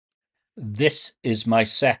This is my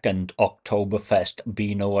second Oktoberfest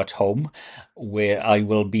Beano at home, where I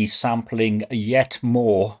will be sampling yet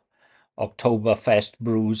more Oktoberfest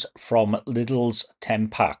brews from Lidl's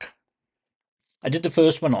 10-pack. I did the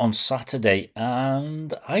first one on Saturday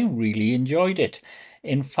and I really enjoyed it.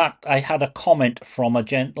 In fact, I had a comment from a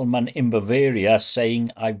gentleman in Bavaria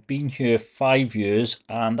saying, "I've been here 5 years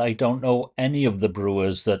and I don't know any of the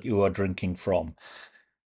brewers that you are drinking from."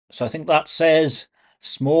 So I think that says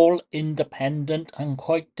small, independent, and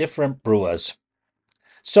quite different brewers.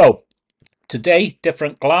 So today,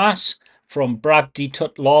 different glass from Bragdy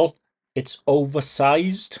Twt Lol. It's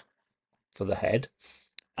oversized for the head.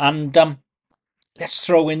 And let's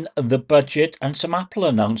throw in the budget and some Apple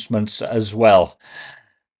announcements as well.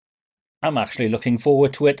 I'm actually looking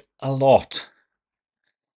forward to it a lot.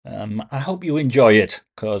 I hope you enjoy it,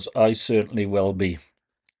 because I certainly will be.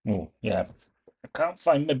 Oh, yeah. I can't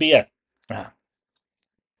find my beer.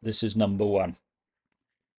 This is number one.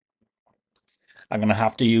 I'm going to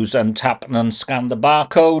have to use untap and unscan the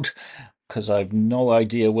barcode because I've no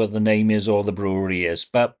idea where the name is or the brewery is.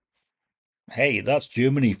 But hey, that's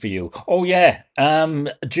Germany for you. Oh yeah,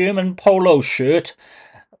 German polo shirt,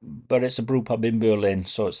 but it's a brew pub in Berlin,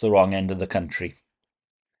 so it's the wrong end of the country.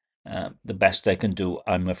 The best I can do,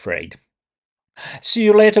 I'm afraid. See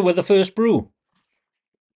you later with the first brew.